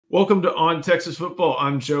Welcome to On Texas Football.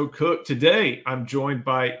 I'm Joe Cook. Today, I'm joined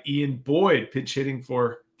by Ian Boyd, pitch hitting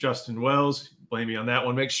for Justin Wells. Blame me on that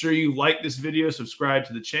one. Make sure you like this video, subscribe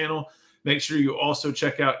to the channel. Make sure you also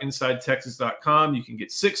check out InsideTexas.com. You can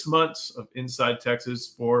get 6 months of Inside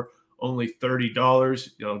Texas for only $30.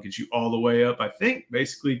 It'll get you all the way up, I think,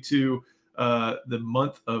 basically to the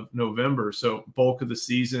month of November. So bulk of the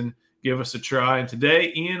season, give us a try. And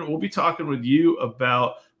today, Ian, we'll be talking with you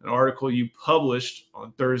about an article you published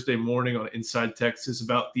on Thursday morning on Inside Texas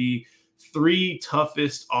about the 3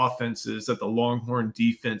 toughest offenses that the Longhorn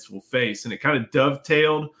defense will face. And it kind of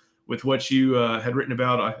dovetailed with what you had written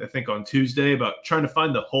about, I think, on Tuesday about trying to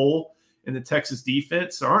find the hole in the Texas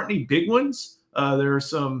defense. There aren't any big ones. There are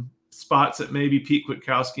some spots that maybe Pete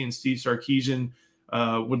Kwiatkowski and Steve Sarkisian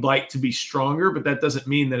would like to be stronger, but that doesn't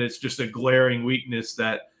mean that it's just a glaring weakness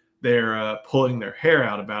that they're pulling their hair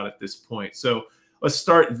out about at this point. So let's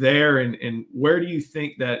start there. And where do you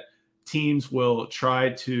think that teams will try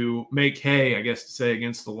to make hay, I guess to say,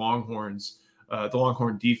 against the Longhorns, the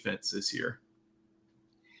Longhorn defense this year?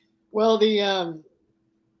 Well,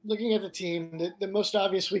 looking at the team, the most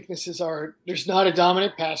obvious weaknesses are there's not a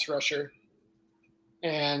dominant pass rusher,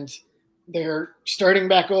 and they're starting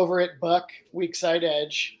back over at Buck, weak side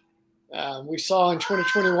edge. We saw in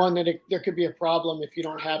 2021 that there could be a problem if you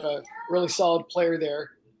don't have a really solid player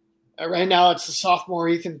there. Right now, it's the sophomore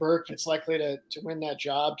Ethan Burke that's likely to win that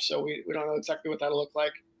job, so we don't know exactly what that'll look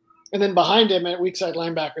like. And then behind him at weak side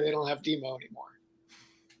linebacker, they don't have Demo anymore.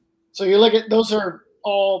 So you look at those are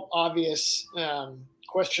all obvious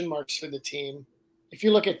question marks for the team. If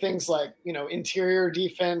you look at things like interior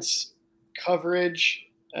defense, coverage,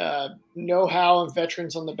 know-how, and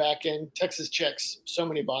veterans on the back end, Texas checks so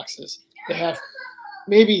many boxes. They have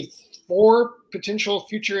maybe 4 potential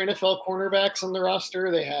future NFL cornerbacks on the roster.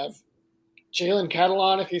 They have Jalen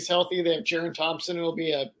Catalon if he's healthy. They have Jaron Thompson. It'll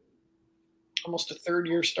be almost a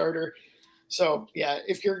third-year starter. So yeah,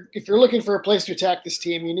 if you're looking for a place to attack this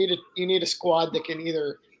team, you need a squad that can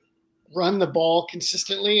either run the ball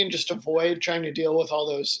consistently and just avoid trying to deal with all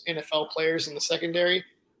those NFL players in the secondary,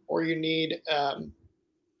 or you need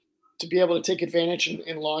to be able to take advantage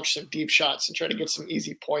and launch some deep shots and try to get some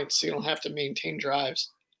easy points so you don't have to maintain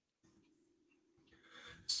drives.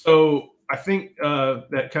 So I think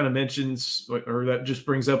that kind of mentions, or that just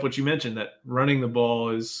brings up what you mentioned, that running the ball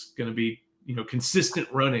is going to be, consistent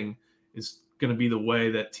running is going to be the way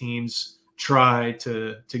that teams try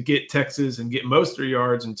to get Texas and get most of their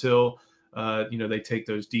yards until, they take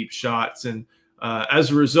those deep shots. And as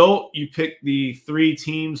a result, you pick the 3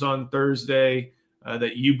 teams on Thursday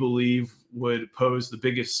that you believe would pose the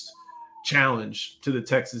biggest challenge to the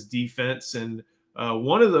Texas defense. And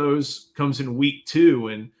one of those comes in week 2,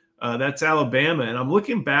 and that's Alabama. And I'm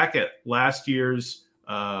looking back at last year's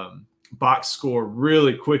box score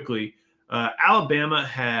really quickly. Alabama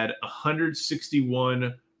had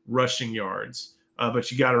 161 rushing yards,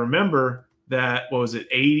 but you got to remember that,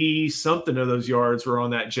 80-something of those yards were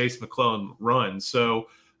on that Jace McClellan run. So,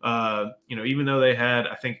 even though they had,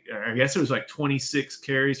 I guess it was like 26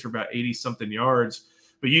 carries for about 80-something yards,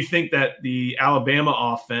 but you think that the Alabama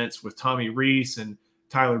offense with Tommy Rees and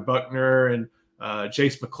Tyler Buckner and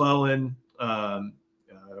Jace McClellan,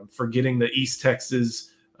 forgetting the East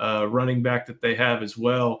Texas running back that they have as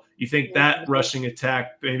well, you think that rushing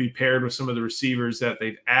attack, maybe paired with some of the receivers that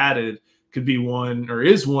they've added, could be one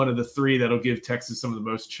of the 3 that'll give Texas some of the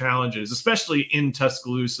most challenges, especially in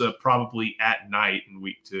Tuscaloosa, probably at night in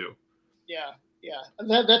week 2. Yeah.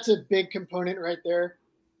 That's a big component right there.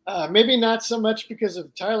 Maybe not so much because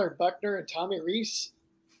of Tyler Buckner and Tommy Rees,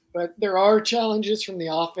 but there are challenges from the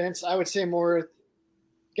offense. I would say more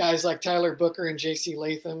guys like Tyler Booker and J.C.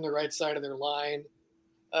 Latham, the right side of their line,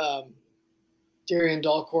 Darian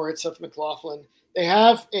Dalcourt, Seth McLaughlin. They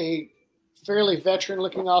have a fairly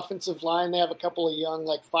veteran-looking offensive line. They have a couple of young,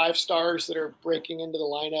 5-stars that are breaking into the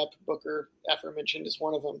lineup. Booker, aforementioned, is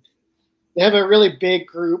one of them. They have a really big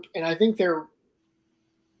group, and I think they're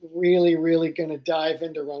really, really going to dive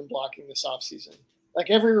into run blocking this offseason.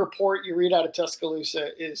 Every report you read out of Tuscaloosa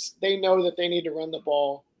is they know that they need to run the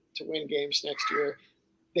ball to win games next year.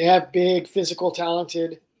 They have big, physical,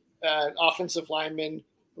 talented offensive linemen.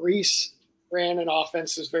 Reese ran an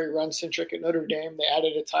offense that was very run-centric at Notre Dame. They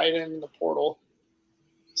added a tight end in the portal.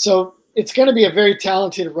 So it's going to be a very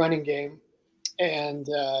talented running game. And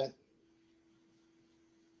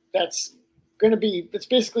that's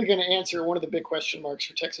basically going to answer one of the big question marks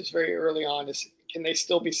for Texas very early on is, can they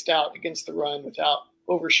still be stout against the run without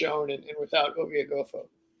Overshone and without Ovie Oghoufo?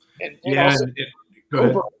 And also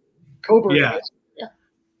Coburn. Coburn. Yeah.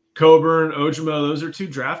 Coburn, Ojimo, those are 2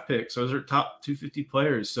 draft picks. Those are top 250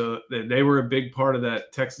 players. So they were a big part of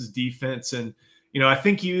that Texas defense. And, I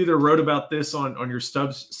think you either wrote about this on your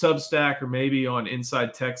Substack or maybe on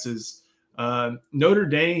Inside Texas. Notre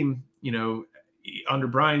Dame, under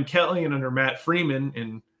Brian Kelly and under Matt Freeman,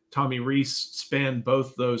 and Tommy Rees spanned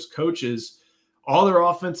both those coaches, all their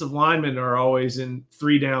offensive linemen are always in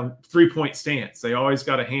 3-point stance. They always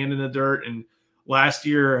got a hand in the dirt. And last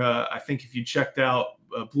year, I think if you checked out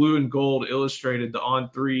Blue and Gold Illustrated, the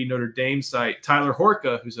On3 Notre Dame site, Tyler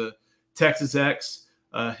Horka, who's a Texas ex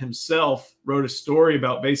himself, wrote a story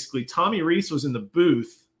about basically Tommy Rees was in the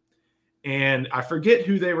booth, and I forget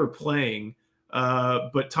who they were playing,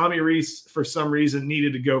 but Tommy Rees, for some reason,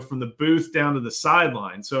 needed to go from the booth down to the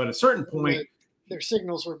sideline. So at a certain point, their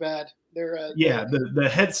signals were bad.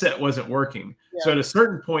 The headset wasn't working. Yeah. So at a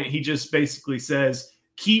certain point, he just basically says,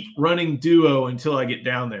 keep running duo until I get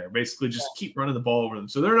down there. Basically, just keep running the ball over them.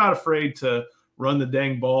 So they're not afraid to run the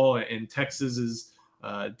dang ball. And Texas's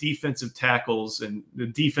defensive tackles and the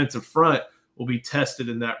defensive front will be tested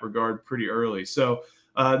in that regard pretty early. So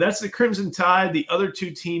that's the Crimson Tide. The other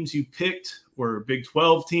 2 teams you picked were Big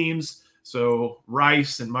 12 teams. So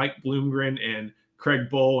Rice and Mike Bloomgren and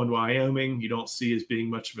Craig Bowl in Wyoming, you don't see as being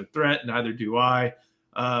much of a threat. Neither do I.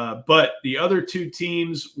 But the other 2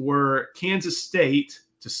 teams were Kansas State.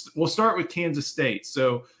 We'll start with Kansas State.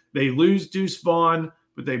 So they lose Deuce Vaughn,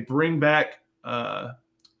 but they bring back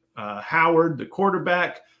Howard, the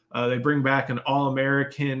quarterback. They bring back an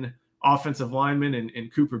All-American offensive lineman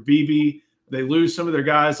in Cooper Beebe. They lose some of their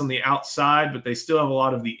guys on the outside, but they still have a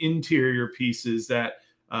lot of the interior pieces that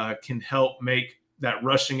can help make that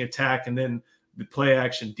rushing attack and then the play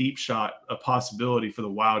action deep shot a possibility for the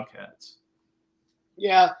Wildcats.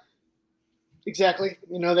 Yeah, exactly.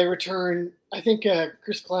 They return, I think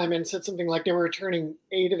Chris Kleiman said something like they were returning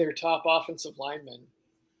 8 of their top offensive linemen.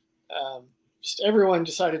 Just everyone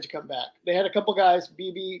decided to come back. They had a couple guys,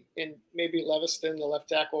 Beebe and maybe Leviston, the left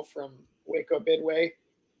tackle from Waco Midway.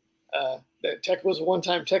 That Tech was a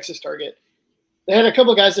one-time Texas target. They had a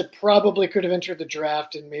couple guys that probably could have entered the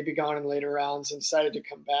draft and maybe gone in later rounds and decided to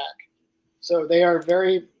come back. So they are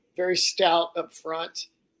very, very stout up front.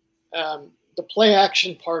 The play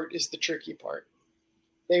action part is the tricky part.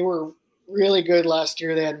 They were really good last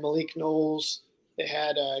year. They had Malik Knowles. They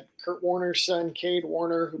had Kurt Warner's son, Cade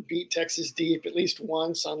Warner, who beat Texas deep at least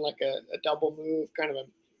once on like a double move, kind of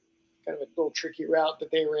a little tricky route that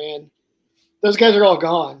they ran. Those guys are all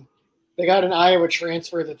gone. They got an Iowa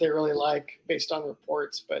transfer that they really like based on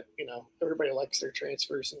reports, but everybody likes their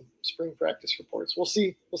transfers and spring practice reports. We'll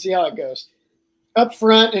see how it goes. Up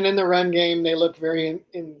front and in the run game, they look very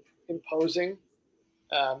imposing.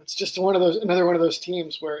 It's just another one of those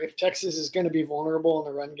teams where if Texas is going to be vulnerable in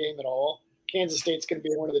the run game at all, Kansas State's going to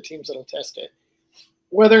be one of the teams that'll test it.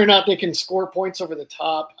 Whether or not they can score points over the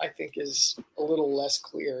top, I think is a little less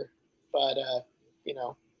clear. But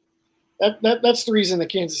that's the reason that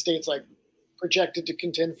Kansas State's like projected to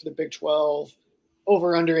contend for the Big 12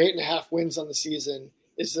 over under 8.5 wins on the season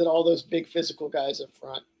is that all those big physical guys up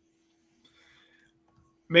front.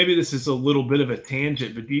 Maybe this is a little bit of a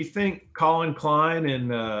tangent, but do you think Colin Klein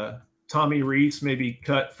and Tommy Rees may be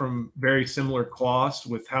cut from very similar cloths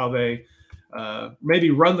with how they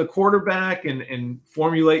maybe run the quarterback and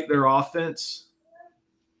formulate their offense?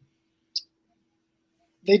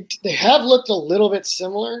 They have looked a little bit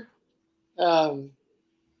similar.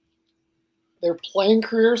 Their playing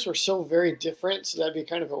careers were so very different, so that'd be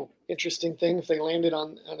kind of an interesting thing if they landed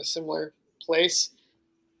on a similar place.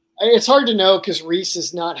 It's hard to know because Rees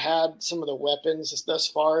has not had some of the weapons thus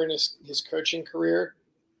far in his coaching career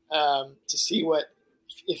to see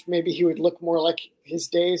if maybe he would look more like his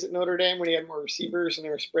days at Notre Dame when he had more receivers and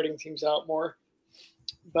they were spreading teams out more.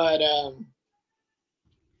 But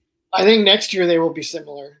I think next year they will be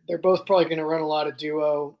similar. They're both probably going to run a lot of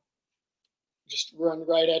duo, just run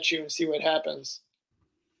right at you and see what happens.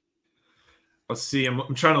 Let's see.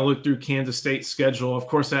 I'm trying to look through Kansas State's schedule. Of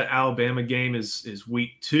course, that Alabama game is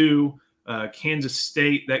week 2. Kansas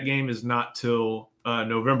State, that game is not till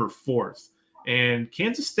November 4th. And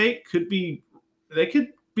Kansas State could be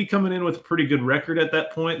coming in with a pretty good record at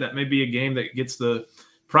that point. That may be a game that gets the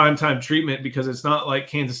primetime treatment because it's not like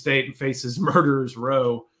Kansas State faces Murderers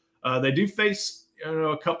Row. They do face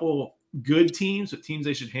a couple good teams, but teams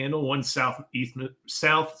they should handle. One Southeast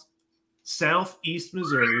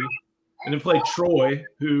Missouri. And then play Troy,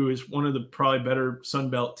 who is one of the probably better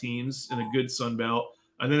Sun Belt teams and a good Sun Belt.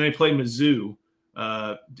 And then they play Mizzou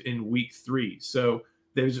in week 3. So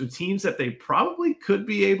there's teams that they probably could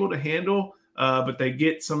be able to handle, but they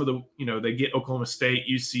get some of the, they get Oklahoma State,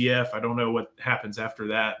 UCF. I don't know what happens after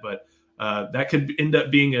that, but that could end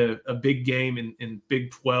up being a big game in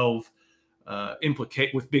Big 12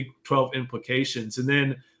 with Big 12 implications. And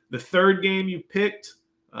then the third game you picked,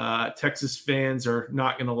 Texas fans are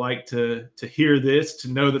not going to like to hear this, to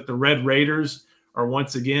know that the Red Raiders are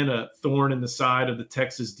once again a thorn in the side of the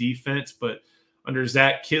Texas defense. But under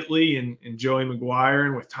Zach Kittley and Joey McGuire,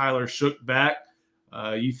 and with Tyler Shook back,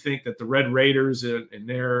 you think that the Red Raiders and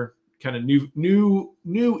their kind of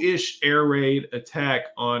new-ish air raid attack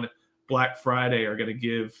on Black Friday are going to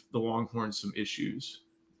give the Longhorns some issues.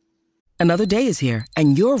 Another day is here,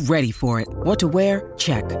 and you're ready for it. What to wear?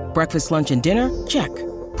 Check. Breakfast, lunch, and dinner? Check.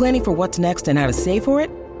 Planning for what's next and how to save for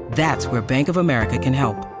it? That's where Bank of America can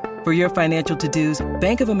help. For your financial to-dos,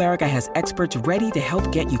 Bank of America has experts ready to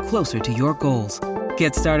help get you closer to your goals.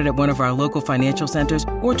 Get started at one of our local financial centers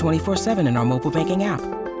or 24/7 in our mobile banking app.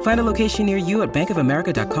 Find a location near you at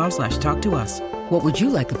bankofamerica.com/talktous. What would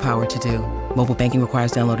you like the power to do? Mobile banking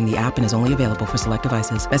requires downloading the app and is only available for select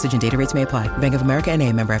devices. Message and data rates may apply. Bank of America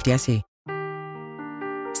N.A., member FDIC.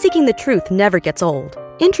 Seeking the truth never gets old.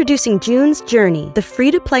 Introducing June's Journey, the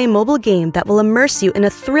free-to-play mobile game that will immerse you in a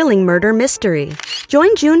thrilling murder mystery.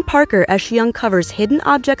 Join June Parker as she uncovers hidden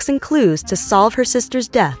objects and clues to solve her sister's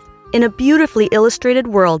death in a beautifully illustrated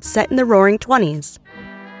world set in the Roaring '20s.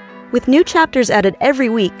 With new chapters added every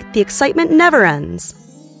week, the excitement never ends.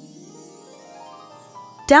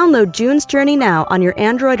 Download June's Journey now on your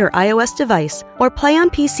Android or iOS device, or play on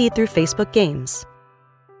PC through Facebook Games.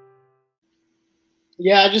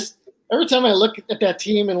 Yeah, just every time I look at that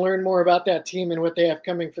team and learn more about that team and what they have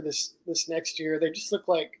coming for this next year, they just look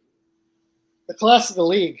like the class of the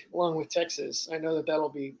league, along with Texas. I know that that'll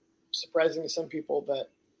be surprising to some people, but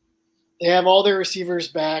they have all their receivers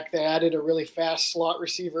back. They added a really fast slot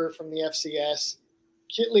receiver from the FCS.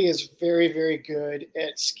 Kittley is very, very good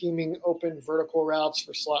at scheming open vertical routes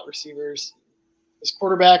for slot receivers. His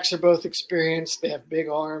quarterbacks are both experienced. They have big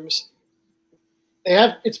arms.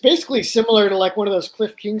 It's basically similar to like one of those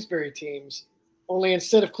Cliff Kingsbury teams, only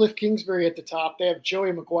instead of Cliff Kingsbury at the top, they have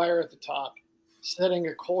Joey McGuire at the top, setting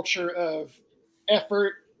a culture of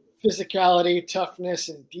effort, physicality, toughness,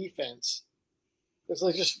 and defense. It's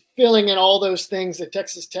like just filling in all those things that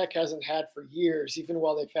Texas Tech hasn't had for years, even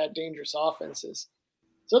while they've had dangerous offenses.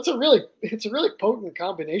 So it's a really potent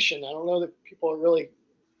combination. I don't know that people are really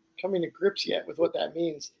coming to grips yet with what that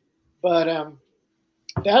means, but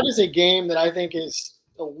that is a game that I think is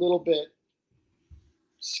a little bit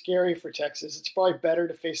scary for Texas. It's probably better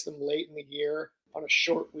to face them late in the year on a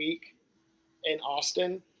short week in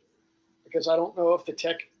Austin, because I don't know if the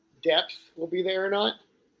Tech depth will be there or not.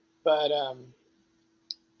 But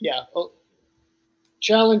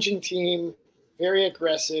challenging team, very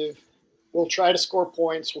aggressive. We'll try to score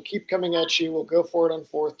points. We'll keep coming at you. We'll go for it on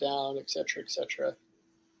fourth down, et cetera, et cetera.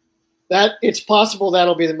 That it's possible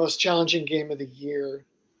that'll be the most challenging game of the year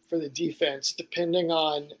for the defense, depending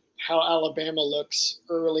on how Alabama looks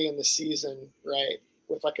early in the season, right?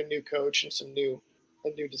 With like a new coach and some new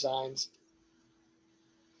designs.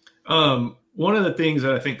 One of the things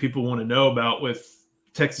that I think people want to know about with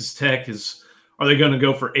Texas Tech is, are they going to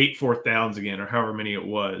go for 8 fourth downs again, or however many it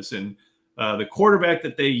was? And the quarterback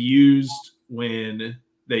that they used when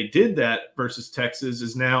they did that versus Texas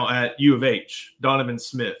is now at U of H, Donovan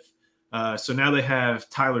Smith. So now they have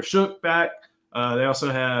Tyler Shook back. They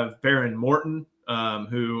also have Baron Morton,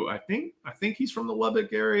 who I think he's from the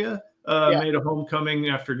Lubbock area, made a homecoming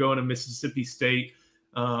after going to Mississippi State.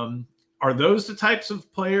 Are those the types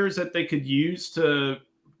of players that they could use to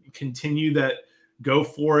continue that go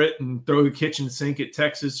for it and throw the kitchen sink at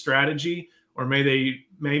Texas strategy? Or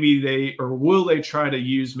will they try to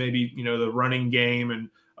use the running game and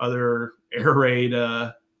other air raid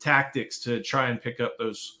tactics to try and pick up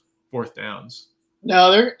those fourth downs?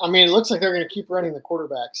 No, it looks like they're going to keep running the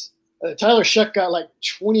quarterbacks. Tyler Shook got like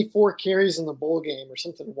 24 carries in the bowl game or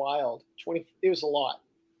something wild. It was a lot.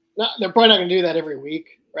 They're probably not going to do that every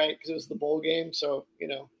week, right? Because it was the bowl game. So, they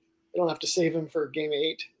don't have to save him for game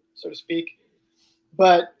 8, so to speak.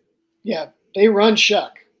 But, yeah, they run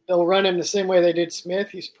Shook. They'll run him the same way they did Smith.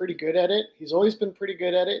 He's pretty good at it. He's always been pretty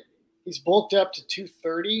good at it. He's bulked up to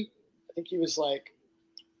 230. I think he was like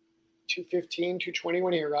 215, 220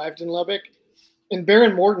 when he arrived in Lubbock. And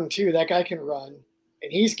Baron Morton, too, that guy can run.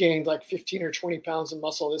 And he's gained like 15 or 20 pounds of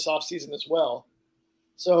muscle this offseason as well.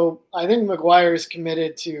 So I think McGuire is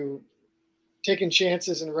committed to taking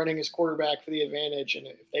chances and running his quarterback for the advantage. And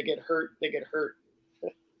if they get hurt, they get hurt.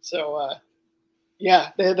 So,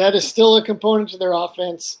 that is still a component to their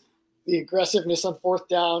offense. The aggressiveness on fourth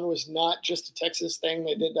down was not just a Texas thing.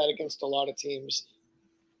 They did that against a lot of teams.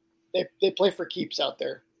 They play for keeps out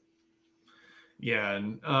there. Yeah,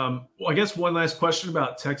 and well, I guess one last question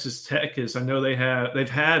about Texas Tech is I know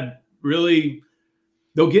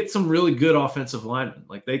they'll get some really good offensive linemen.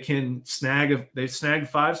 Like they've snagged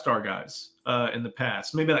 5-star guys in the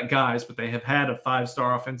past. Maybe not guys, but they have had a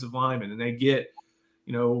 5-star offensive lineman, and they get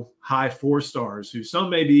high 4-stars who some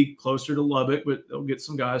may be closer to Lubbock, but they'll get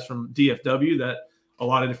some guys from DFW that a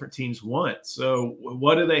lot of different teams want. So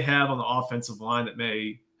what do they have on the offensive line that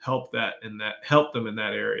may help them in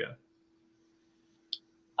that area?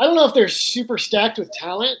 I don't know if they're super stacked with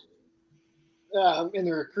talent in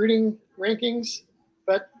the recruiting rankings,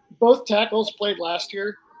 but both tackles played last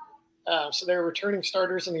year. So they're returning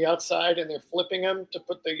starters on the outside, and they're flipping them to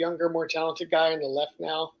put the younger, more talented guy on the left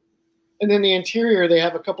now. And then the interior, they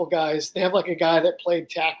have a couple guys. They have like a guy that played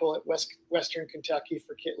tackle at Western Kentucky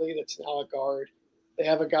for Kitley that's now a guard. They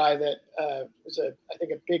have a guy that was I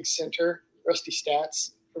think a big center, Rusty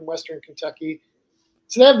Stats from Western Kentucky.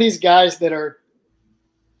 So they have these guys that are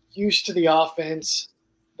used to the offense.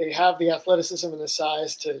 They have the athleticism and the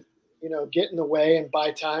size to, get in the way and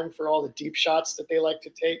buy time for all the deep shots that they like to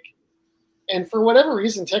take. And for whatever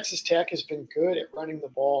reason, Texas Tech has been good at running the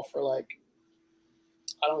ball for like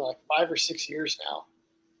 5 or 6 years now.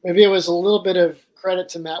 Maybe it was a little bit of credit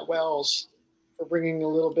to Matt Wells for bringing a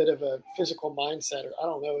little bit of a physical mindset, or I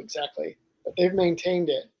don't know exactly, but they've maintained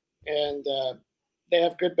it, and they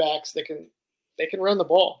have good backs. They can run the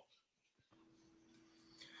ball.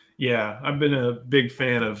 Yeah, I've been a big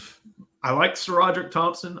fan of. I like Sir Roderick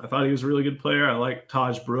Thompson. I thought he was a really good player. I like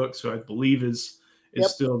Taj Brooks, who I believe is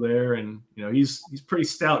still there, and he's a pretty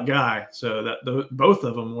stout guy. So that both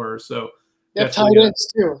of them were. So they have tight ends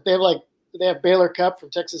too. They have Baylor Cup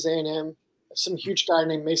from Texas A&M. Some huge guy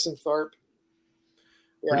named Mason Tharp.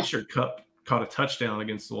 Yeah. Pretty sure Cup caught a touchdown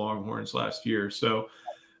against the Longhorns last year. So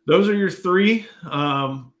those are your three.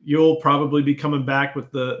 You'll probably be coming back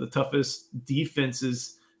with the toughest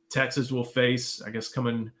defenses Texas will face, I guess,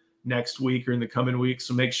 coming next week or in the coming weeks.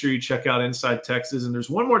 So make sure you check out Inside Texas. And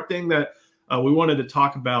there's one more thing that we wanted to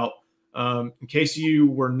talk about. In case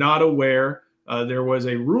you were not aware, there was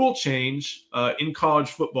a rule change in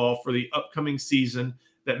college football for the upcoming season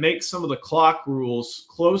that makes some of the clock rules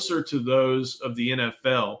closer to those of the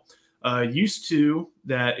NFL. Used to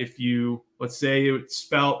that if you, let's say it's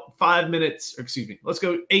about 5 minutes, let's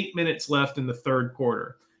go 8 minutes left in the third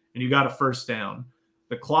quarter, and you got a first down.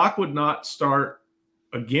 The clock would not start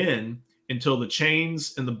again until the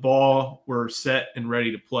chains and the ball were set and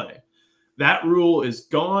ready to play. That rule is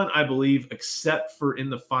gone, I believe, except for in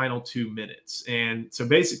the final 2 minutes. And so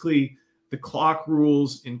basically the clock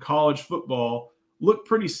rules in college football look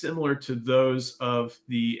pretty similar to those of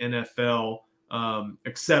the NFL,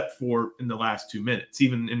 except for in the last 2 minutes.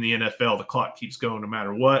 Even in the NFL, the clock keeps going no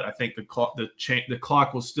matter what. I think the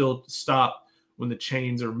clock will still stop when the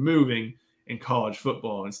chains are moving in college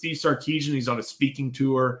football. And Steve Sarkisian, he's on a speaking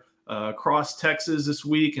tour across Texas this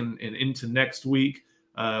week and into next week,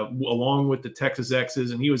 along with the Texas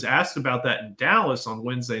X's. And he was asked about that in Dallas on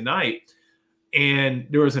Wednesday night. And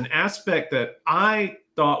there was an aspect that I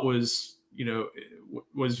thought was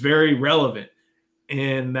very relevant,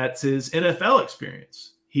 and that's his NFL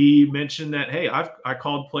experience. He mentioned that, hey, I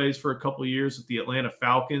called plays for a couple of years with the Atlanta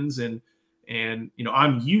Falcons, and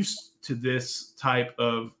I'm used to this type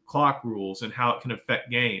of clock rules and how it can affect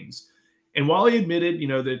games. And while he admitted,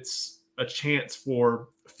 that it's a chance for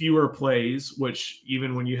fewer plays, which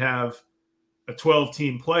even when you have a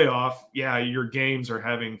 12-team playoff, yeah, your games are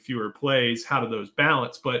having fewer plays. How do those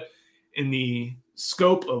balance? But in the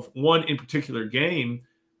scope of one in particular game,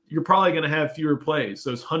 you're probably going to have fewer plays.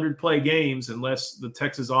 Those 100-play games, unless the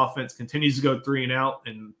Texas offense continues to go 3 and out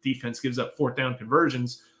and defense gives up fourth down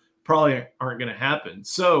conversions, probably aren't going to happen.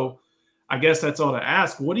 So I guess that's all to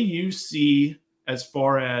ask. What do you see as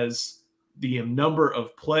far as the number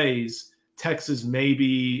of plays Texas may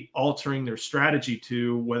be altering their strategy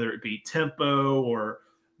to, whether it be tempo or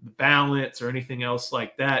balance or anything else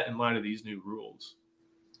like that in light of these new rules?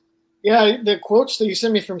 Yeah, the quotes that you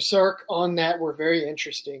sent me from Sark on that were very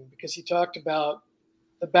interesting because he talked about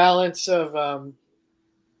the balance of,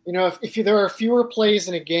 if there are fewer plays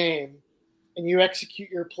in a game and you execute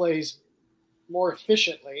your plays more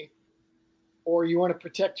efficiently, or you want to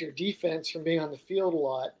protect your defense from being on the field a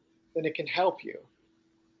lot, then it can help you.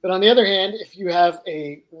 But on the other hand, if you have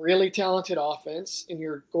a really talented offense and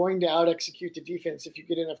you're going to out-execute the defense if you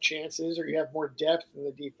get enough chances or you have more depth in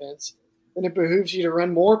the defense, then it behooves you to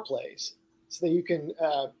run more plays so that you can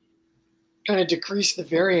kind of decrease the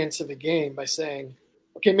variance of the game by saying,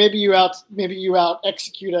 okay, maybe you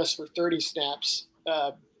out-execute us for 30 snaps,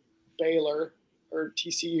 Baylor or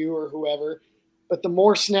TCU or whoever, But the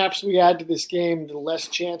more snaps we add to this game, the less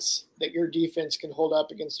chance that your defense can hold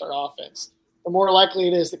up against our offense. The more likely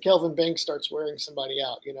it is that Kelvin Banks starts wearing somebody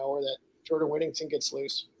out, or that Jordan Whittington gets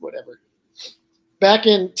loose, whatever. Back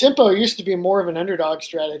in tempo used to be more of an underdog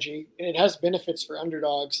strategy, and it has benefits for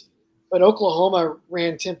underdogs. But Oklahoma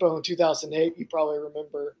ran tempo in 2008. You probably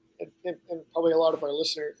remember, and probably a lot of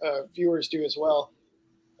our viewers do as well.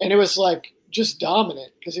 And it was like just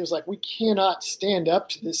dominant because it was like, we cannot stand up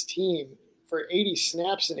to this team for 80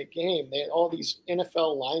 snaps in a game. They had all these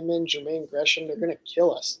NFL linemen, Jermaine Gresham, they're going to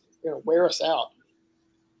kill us. They're going to wear us out.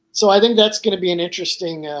 So I think that's going to be an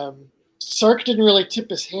interesting Sark didn't really tip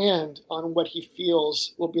his hand on what he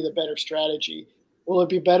feels will be the better strategy. Will it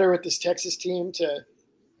be better with this Texas team to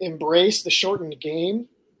embrace the shortened game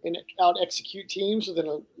and out-execute teams within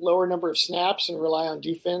a lower number of snaps and rely on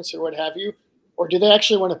defense or what have you? Or do they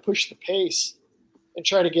actually want to push the pace and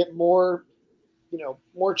try to get more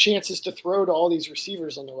chances to throw to all these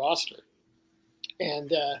receivers on the roster?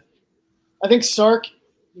 And I think Sark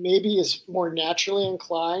maybe is more naturally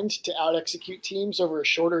inclined to out-execute teams over a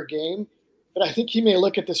shorter game. But I think he may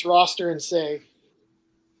look at this roster and say,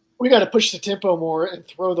 we got to push the tempo more and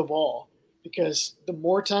throw the ball, because the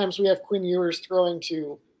more times we have Quinn Ewers throwing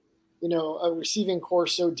to, a receiving core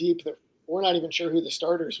so deep that we're not even sure who the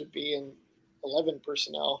starters would be in 11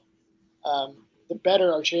 personnel, the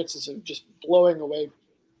better our chances of just blowing away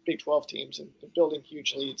Big 12 teams and building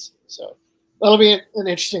huge leads. So that'll be an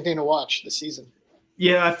interesting thing to watch this season.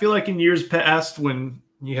 Yeah, I feel like in years past, when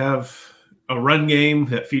you have a run game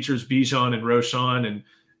that features Bijan and Roschon, and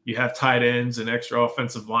you have tight ends and extra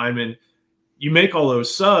offensive linemen, you make all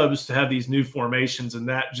those subs to have these new formations, and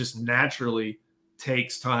that just naturally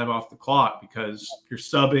takes time off the clock because you're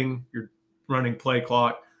subbing, you're running play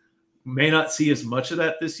clock. May not see as much of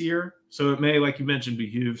that this year. So it may, like you mentioned,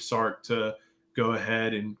 behoove Sark to go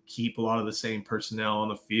ahead and keep a lot of the same personnel on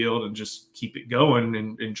the field and just keep it going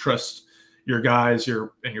and trust your guys,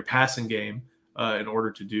 your passing game in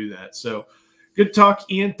order to do that. So good talk,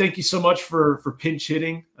 Ian. Thank you so much for pinch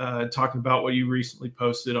hitting and talking about what you recently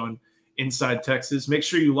posted on Inside Texas. Make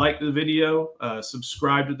sure you like the video,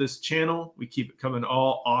 subscribe to this channel. We keep it coming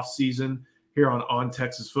all off season here on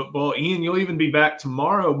Texas Football. Ian, you'll even be back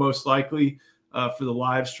tomorrow, most likely, for the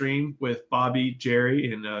live stream with Bobby,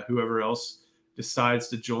 Jerry, and whoever else decides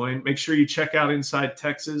to join. Make sure you check out Inside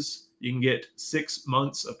Texas. You can get 6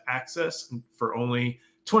 months of access for only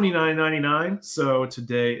 $29.99. So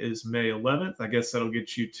today is May 11th. I guess that'll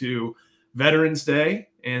get you to Veterans Day,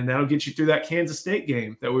 and that'll get you through that Kansas State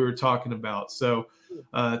game that we were talking about. So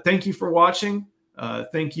thank you for watching.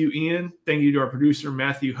 Thank you, Ian. Thank you to our producer,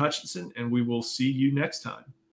 Matthew Hutchinson, and we will see you next time.